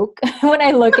joke when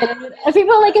I look at it. And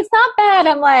people are like, it's not bad.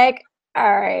 I'm like,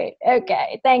 all right,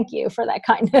 okay, thank you for that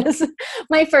kindness.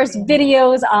 My first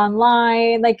videos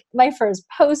online, like my first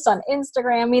posts on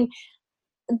Instagram.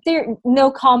 There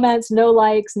no comments, no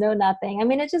likes, no nothing.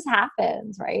 It just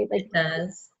happens, right? Like, it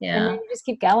does. Yeah. And then you just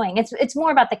keep going. It's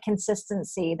more about the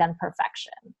consistency than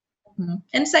perfection. Mm-hmm.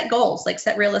 And set goals, like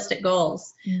set realistic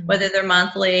goals, whether they're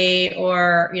monthly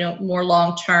or, more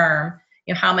long-term.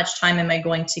 How much time am I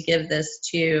going to give this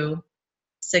to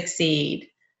succeed,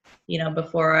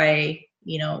 before I,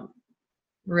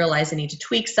 realize I need to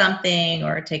tweak something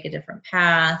or take a different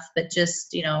path. But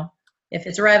just, if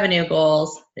it's revenue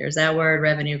goals, there's that word,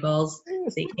 revenue goals,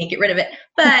 so you can't get rid of it.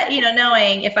 But,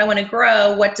 knowing if I want to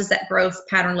grow, what does that growth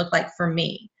pattern look like for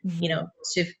me,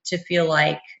 to feel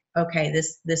like, okay,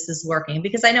 this is working,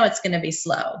 because I know it's going to be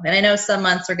slow. And I know some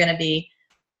months are going to be,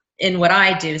 in what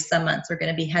I do, some months are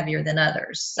going to be heavier than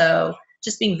others. So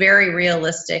just being very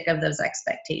realistic of those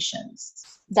expectations.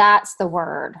 That's the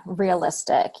word,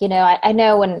 realistic. I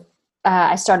know when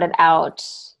I started out,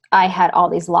 I had all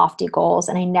these lofty goals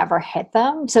and I never hit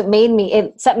them. So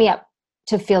it set me up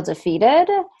to feel defeated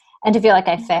and to feel like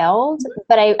I failed.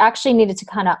 But I actually needed to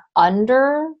kind of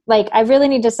I really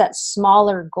need to set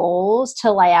smaller goals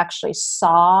till I actually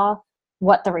saw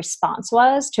what the response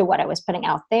was to what I was putting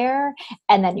out there.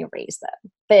 And then you raise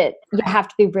them. But you have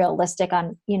to be realistic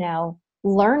on,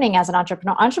 learning as an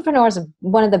entrepreneur. Entrepreneur is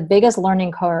one of the biggest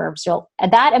learning curves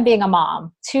and being a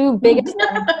mom, two biggest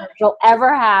learning curves you'll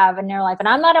ever have in your life. And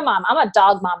I'm not a mom, I'm a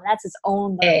dog mom, and that's its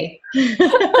own thing.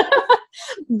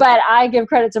 But I give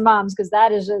credit to moms because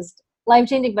that is just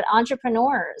life-changing. But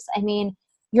entrepreneurs,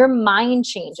 your mind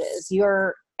changes,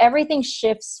 everything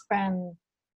shifts from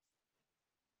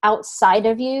outside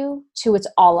of you to it's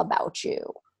all about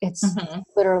you. It's Mhm.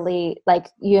 literally like,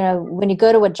 when you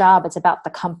go to a job, it's about the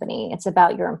company. It's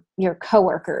about your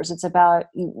coworkers. It's about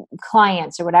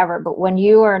clients or whatever. But when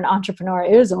you are an entrepreneur,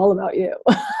 it is all about you.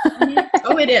 Mhm.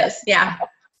 Oh, it is. Yeah.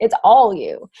 It's all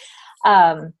you.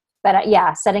 But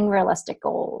yeah, setting realistic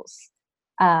goals.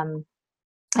 I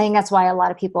think that's why a lot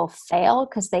of people fail,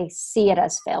 because they see it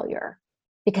as failure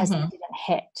because they Mhm. didn't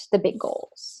hit the big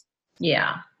goals.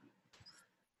 Yeah.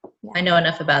 Yeah. I know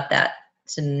enough about that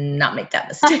to not make that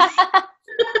mistake.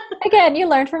 Again, you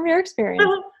learned from your experience.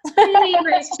 Can you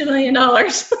raise $2 million? Not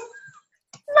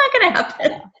going to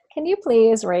happen. Can you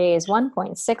please raise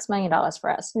 $1.6 million for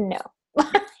us? No,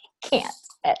 can't.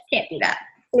 Can't do that.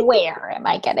 Where am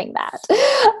I getting that?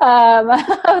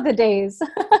 Oh, the days.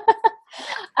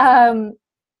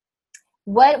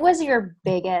 What was your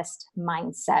biggest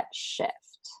mindset shift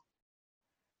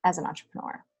as an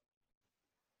entrepreneur?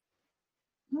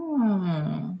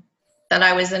 That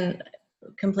I was in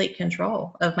complete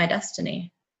control of my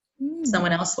destiny.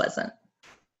 Someone else wasn't.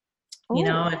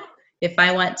 Ooh. If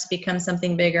I want to become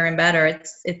something bigger and better,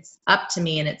 it's up to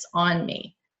me and it's on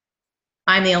me.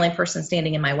 I'm the only person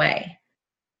standing in my way.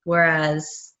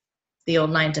 Whereas the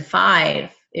old 9 to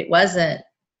 5, it wasn't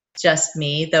just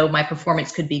me, though my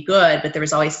performance could be good, but there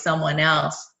was always someone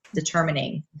else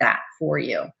determining that for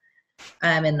you.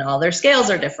 And all their scales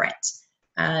are different.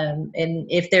 And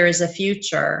if there is a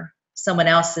future, someone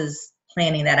else is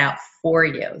planning that out for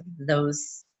you.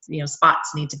 Those,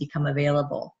 spots need to become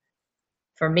available.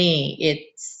 For me,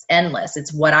 it's endless.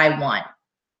 It's what I want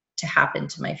to happen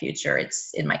to my future.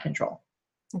 It's in my control.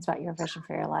 It's about your vision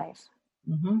for your life.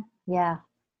 Mm-hmm. Yeah.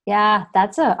 Yeah.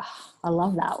 I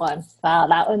love that one. Wow.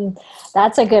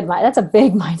 That's a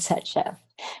big mindset shift.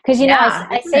 Cause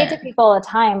I say to people all the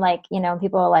time, like,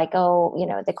 people are like, oh,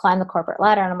 they climb the corporate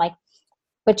ladder, and I'm like,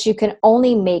 but you can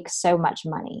only make so much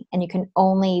money, and you can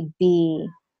only be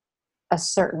a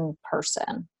certain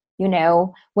person,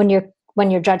 when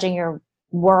you're judging your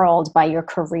world by your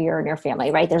career and your family,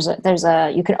 right?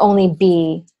 You can only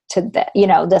be to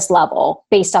this level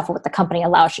based off of what the company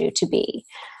allows you to be.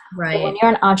 Right. But when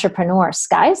you're an entrepreneur,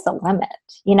 sky's the limit.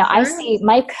 Sure. I see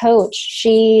my coach,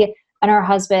 she and her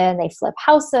husband, they flip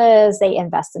houses, they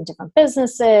invest in different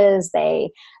businesses,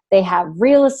 they have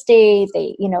real estate,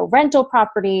 they, rental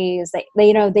properties,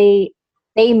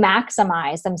 they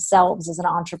maximize themselves as an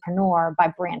entrepreneur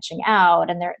by branching out,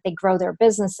 and they grow their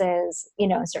businesses,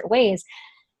 in certain ways.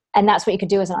 And that's what you could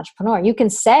do as an entrepreneur. You can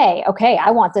say, okay,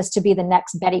 I want this to be the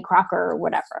next Betty Crocker or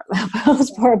whatever.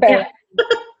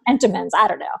 Entenmann's, I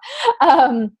don't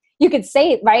know. You could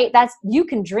say, right? You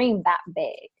can dream that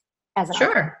big as an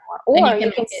entrepreneur. Or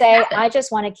you can say, I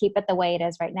just want to keep it the way it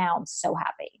is right now. I'm so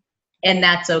happy. And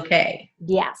that's okay.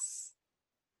 Yes.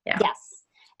 Yeah. Yes.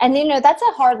 And, that's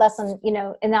a hard lesson,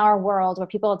 in our world where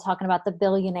people are talking about the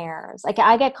billionaires. Like,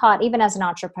 I get caught, even as an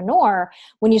entrepreneur,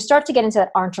 when you start to get into that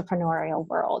entrepreneurial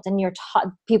world and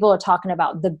people are talking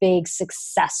about the big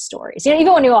success stories.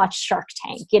 Even when you watch Shark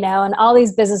Tank, and all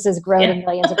these businesses grow to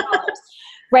millions of dollars,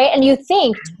 right? And you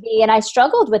think, and I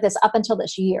struggled with this up until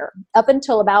this year, up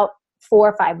until about 4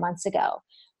 or 5 months ago,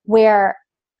 where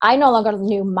I no longer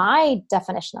knew my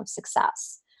definition of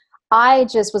success. I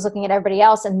just was looking at everybody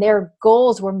else, and their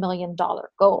goals were $1 million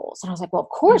goals. And I was like, well, of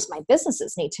course my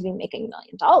businesses need to be making $1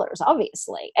 million,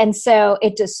 obviously. And so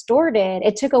it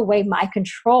took away my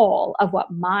control of what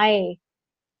my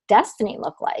destiny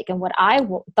looked like and what I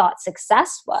thought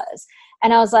success was.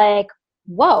 And I was like,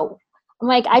 whoa. I'm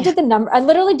like, I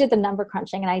literally did the number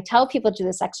crunching, and I tell people to do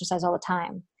this exercise all the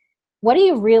time. What do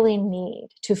you really need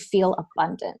to feel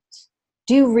abundant?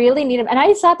 Do you really need it? And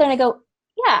I sat there and I go,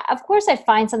 yeah, of course I'd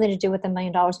find something to do with $1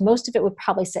 million. Most of it would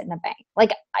probably sit in a bank.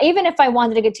 Like, even if I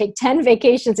wanted to take 10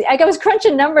 vacations, I was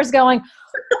crunching numbers going,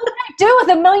 what would I do with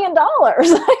 $1 million?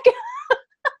 Like,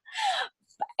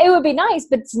 it would be nice,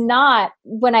 but it's not.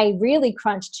 When I really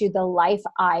crunch to the life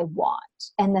I want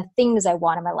and the things I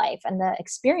want in my life and the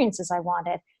experiences I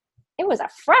wanted, it was a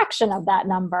fraction of that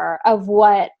number of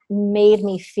what made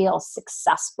me feel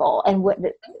successful. And what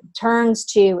it turns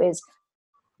to is,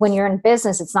 when you're in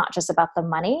business, it's not just about the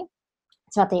money.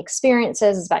 It's about the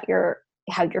experiences. It's about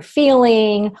how you're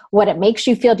feeling, what it makes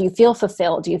you feel. Do you feel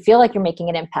fulfilled? Do you feel like you're making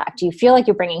an impact? Do you feel like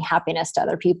you're bringing happiness to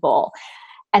other people?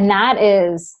 And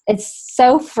it's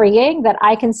so freeing that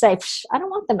I can say, I don't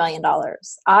want the $1 million.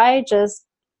 I just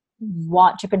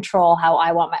want to control how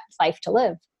I want my life to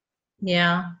live.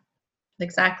 Yeah,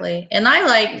 exactly. And I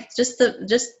like just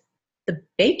the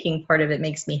baking part of it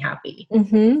makes me happy.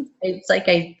 Mm-hmm. It's like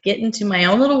I get into my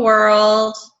own little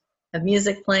world of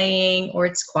music playing, or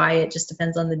it's quiet, just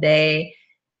depends on the day.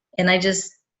 And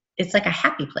it's like a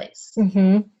happy place.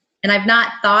 Mm-hmm. And I've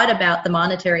not thought about the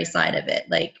monetary side of it.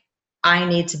 Like, I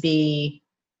need to be,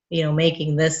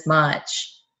 making this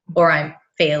much or I'm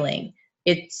failing.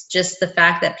 It's just the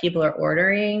fact that people are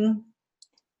ordering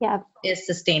is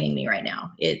sustaining me right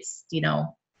now. It's,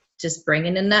 just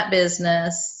bringing in that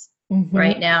business. Mm-hmm.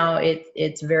 Right now,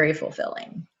 it's very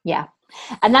fulfilling. Yeah.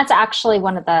 And that's actually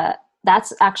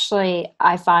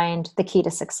I find the key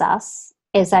to success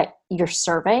is that you're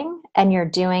serving and you're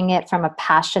doing it from a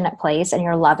passionate place and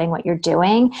you're loving what you're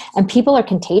doing, and people are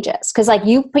contagious. Cause like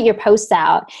you put your posts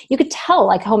out, you could tell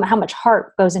like how much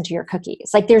heart goes into your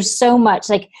cookies. Like there's so much,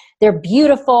 like they're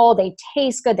beautiful, they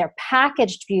taste good, they're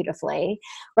packaged beautifully,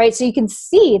 right? So you can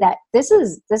see that this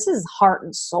is heart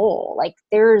and soul. Like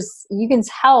you can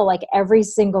tell like every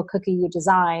single cookie you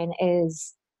design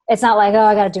it's not like, oh,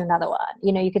 I got to do another one.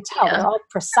 You could tell they're all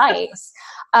precise.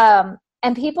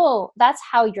 And people, that's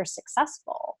how you're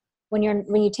successful. When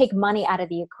you take money out of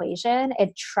the equation,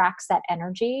 it tracks that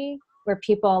energy where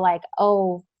people are like,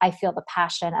 oh, I feel the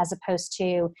passion, as opposed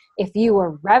to if you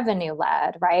were revenue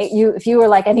led, right? If you were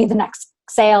like, I need the next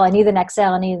sale, I need the next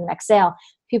sale, I need the next sale,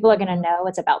 people are going to know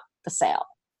it's about the sale.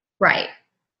 Right.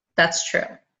 That's true.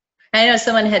 I know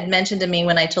someone had mentioned to me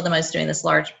when I told them I was doing this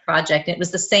large project, it was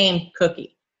the same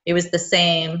cookie. It was the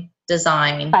same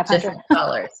design, 500. Different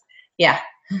colors. Yeah.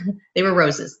 They were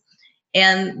roses.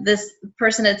 And this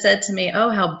person had said to me, oh,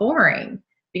 how boring,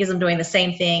 because I'm doing the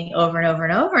same thing over and over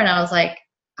and over. And I was like,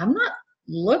 I'm not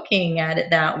looking at it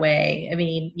that way. I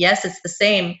mean, yes, it's the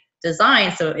same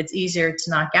design, so it's easier to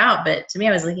knock out. But to me,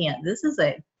 I was looking at, this is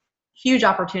a huge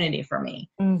opportunity for me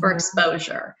for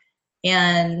exposure.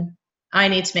 And I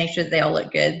need to make sure that they all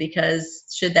look good, because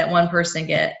should that one person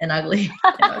get an ugly,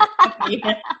 they're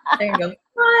going to go,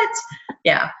 what?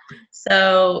 Yeah.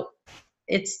 So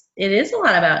it is a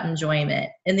lot about enjoyment.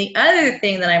 And the other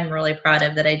thing that I'm really proud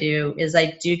of that I do is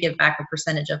I do give back a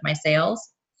percentage of my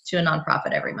sales to a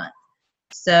nonprofit every month.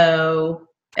 So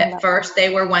at first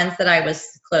they were ones that I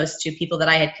was close to, people that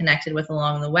I had connected with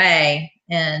along the way.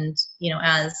 And,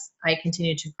 as I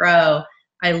continue to grow,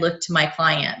 I look to my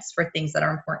clients for things that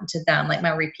are important to them, like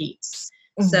my repeats.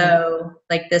 Mm-hmm. So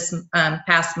like this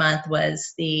past month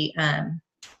was the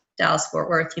Dallas-Fort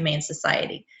Worth Humane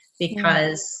Society,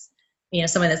 because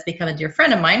someone that's become a dear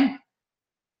friend of mine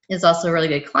is also a really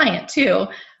good client too.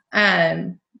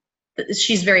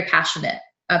 She's very passionate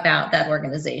about that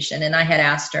organization. And I had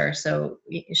asked her, so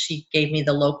she gave me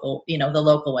the local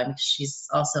one. She's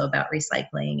also about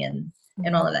recycling and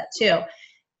all of that too.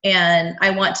 And I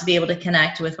want to be able to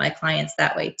connect with my clients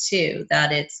that way too,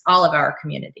 that it's all of our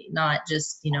community, not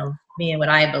just, me and what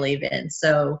I believe in.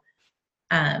 So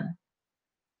that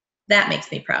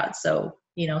makes me proud. So,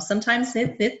 sometimes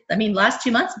last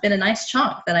 2 months have been a nice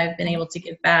chunk that I've been able to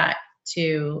give back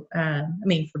to,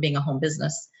 for being a home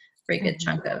business, pretty good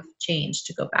chunk of change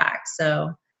to go back.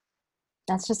 So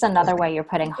that's just another way you're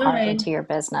putting heart into your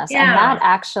business. Yeah.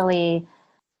 And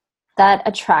that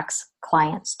attracts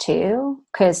clients too,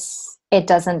 because it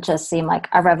doesn't just seem like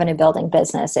a revenue building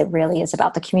business. It really is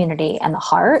about the community and the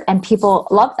heart. And people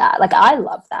love that. Like I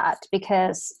love that,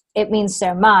 because it means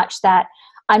so much that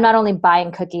I'm not only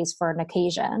buying cookies for an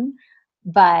occasion,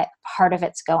 but part of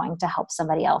it's going to help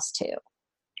somebody else too.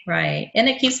 Right. And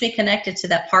it keeps me connected to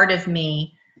that part of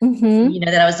me,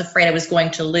 that I was afraid I was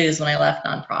going to lose when I left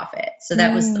nonprofit. So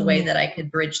that was the way that I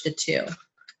could bridge the two.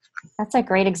 That's a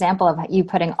great example of you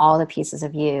putting all the pieces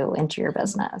of you into your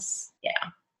business. Yeah.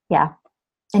 Yeah.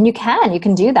 And you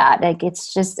can do that. Like it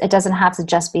doesn't have to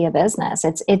just be a business.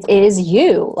 It is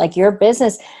you, like your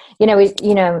business, in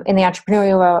the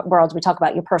entrepreneurial world, we talk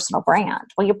about your personal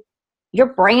brand. Well, your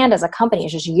brand as a company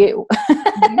is just you.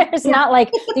 It's not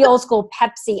like the old school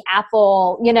Pepsi,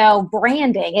 Apple,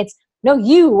 branding. It's no,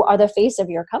 you are the face of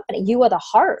your company. You are the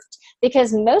heart,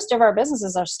 because most of our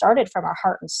businesses are started from our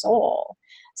heart and soul.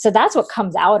 So that's what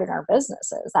comes out in our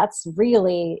businesses. That's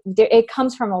really, it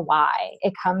comes from a why.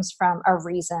 It comes from a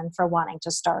reason for wanting to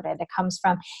start it. It comes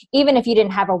from, even if you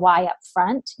didn't have a why up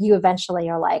front, you eventually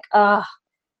are like,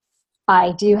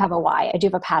 I do have a why. I do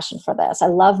have a passion for this. I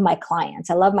love my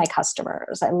clients. I love my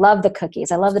customers. I love the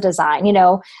cookies. I love the design.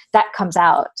 That comes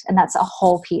out, and that's a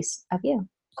whole piece of you.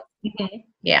 Mm-hmm.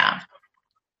 Yeah.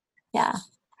 Yeah.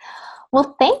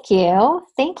 Well, thank you.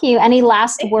 Thank you. Any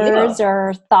last words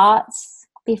or thoughts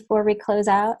before we close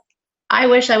out? I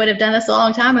wish I would have done this a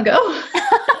long time ago.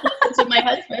 To my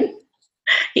husband.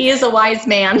 He is a wise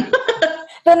man.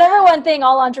 The number one thing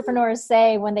all entrepreneurs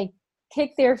say when they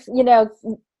kick their,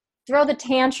 throw the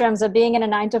tantrums of being in a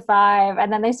 9-to-5,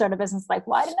 and then they start a business, like,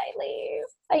 why did I leave?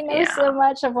 I know so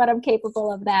much of what I'm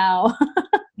capable of now.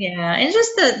 Yeah. And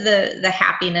just the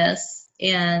happiness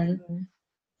and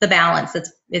the balance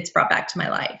that's it's brought back to my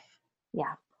life.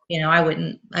 Yeah. I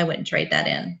wouldn't trade that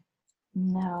in.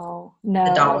 No.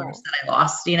 The dollars that I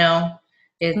lost,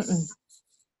 it's.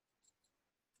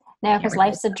 No, because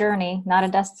life's a journey, not a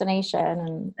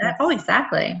destination. And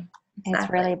Exactly. It's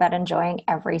really about enjoying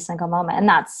every single moment. And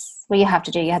that's what you have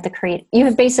to do. You have to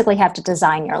you basically have to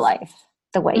design your life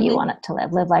the way you want it to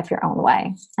live life your own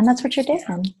way. And that's what you're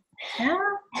doing. Yeah.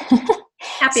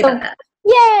 Happy about that.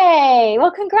 Yay.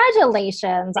 Well,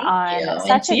 congratulations on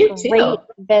such a great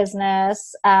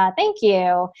business. Thank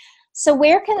you. So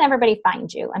where can everybody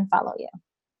find you and follow you?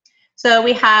 So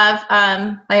we have,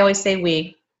 I always say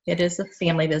it is a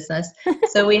family business.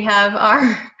 So we have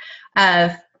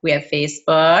we have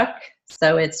Facebook.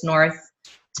 So it's North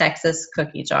Texas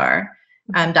Cookie Jar.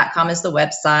 .com is the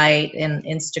website, and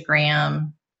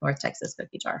Instagram, North Texas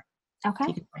Cookie Jar. Okay.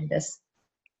 You can find us.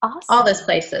 Awesome. All those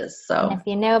places. So and if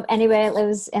you know anybody that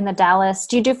lives in the Dallas,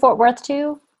 do you do Fort Worth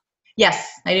too? Yes,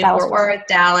 I do Fort Worth,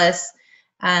 Dallas.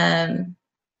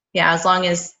 As long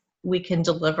as we can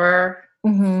deliver,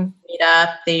 meet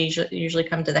up, they usually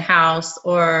come to the house,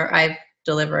 or I've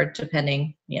delivered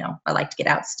depending, I like to get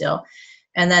out still.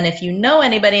 And then if you know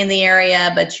anybody in the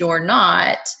area, but you're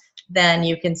not, then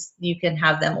you can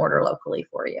have them order locally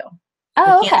for you.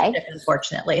 Oh, we can't ship,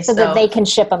 unfortunately. So that they can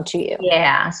ship them to you.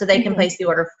 Yeah. So they can place the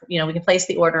order, we can place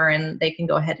the order and they can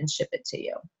go ahead and ship it to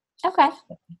you. Okay.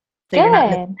 So you're not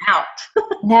missing out.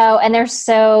 No, and they're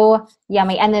so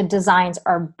yummy. And the designs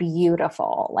are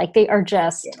beautiful. Like they are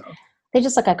they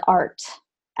just look like art.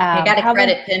 You got to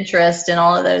credit Pinterest and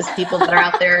all of those people that are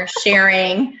out there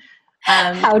sharing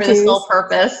for the sole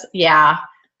purpose. Yeah.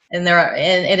 And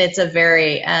it's a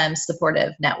very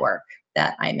supportive network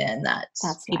that I'm in,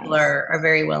 that's people are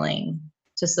very willing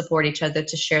to support each other,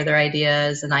 to share their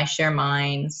ideas, and I share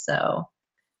mine. So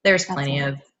there's plenty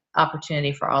of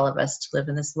opportunity for all of us to live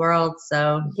in this world.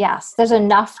 So yes, there's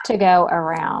enough to go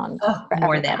around for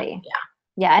everybody.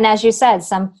 Yeah. And as you said,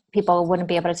 some people wouldn't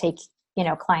be able to take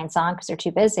clients on because they're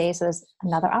too busy. So there's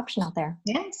another option out there.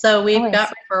 Yeah. So we've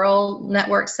got referral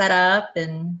networks set up,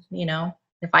 and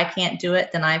if I can't do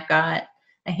it, then I've got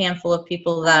a handful of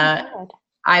people that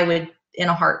I would in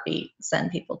a heartbeat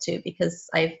send people to, because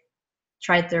I've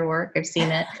tried their work. I've seen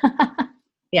it.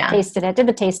 Yeah. Tasted it. Did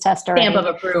the taste test already. Stamp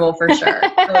of approval for sure.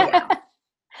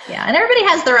 Yeah. And everybody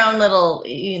has their own little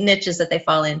niches that they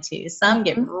fall into. Some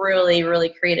get really, really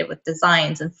creative with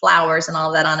designs and flowers and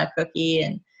all that on a cookie.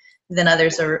 And then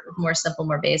others are more simple,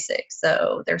 more basic.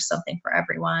 So there's something for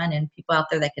everyone, and people out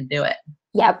there that can do it.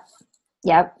 Yep.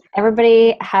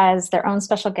 Everybody has their own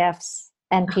special gifts,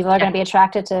 and people are going to be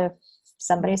attracted to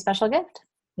somebody's special gift.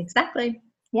 Exactly.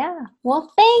 Yeah.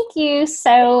 Well, thank you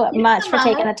so much for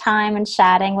taking the time and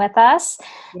chatting with us.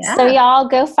 Yeah. So y'all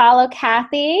go follow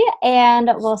Kathy, and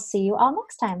we'll see you all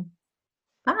next time.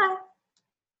 Bye.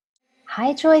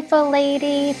 Hi, Joyful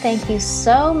Lady. Thank you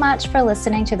so much for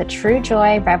listening to the True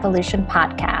Joy Revolution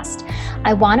podcast.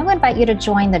 I want to invite you to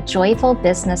join the Joyful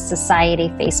Business Society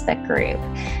Facebook group.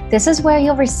 This is where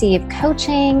you'll receive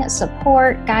coaching,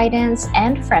 support, guidance,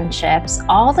 and friendships,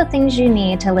 all the things you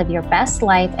need to live your best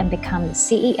life and become the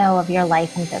CEO of your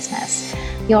life and business.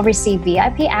 You'll receive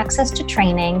VIP access to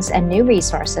trainings and new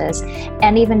resources,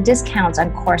 and even discounts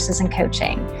on courses and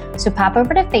coaching. So pop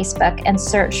over to Facebook and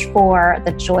search for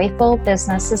the Joyful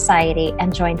Business Society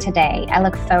and join today. I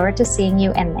look forward to seeing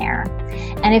you in there.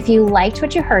 And if you liked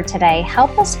what you heard today,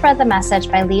 help us spread the message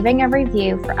by leaving a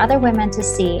review for other women to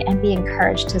see and be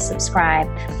encouraged to subscribe.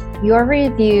 Your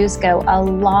reviews go a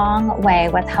long way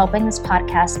with helping this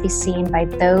podcast be seen by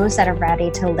those that are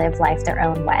ready to live life their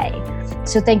own way.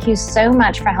 So thank you so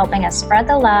much for helping us spread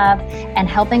the love and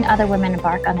helping other women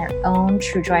embark on their own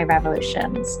True Joy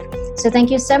revolutions. So thank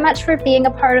you so much for being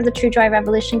a part of the True Joy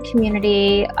Revolution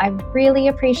community. I really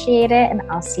appreciate it, and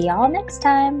I'll see y'all next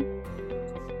time.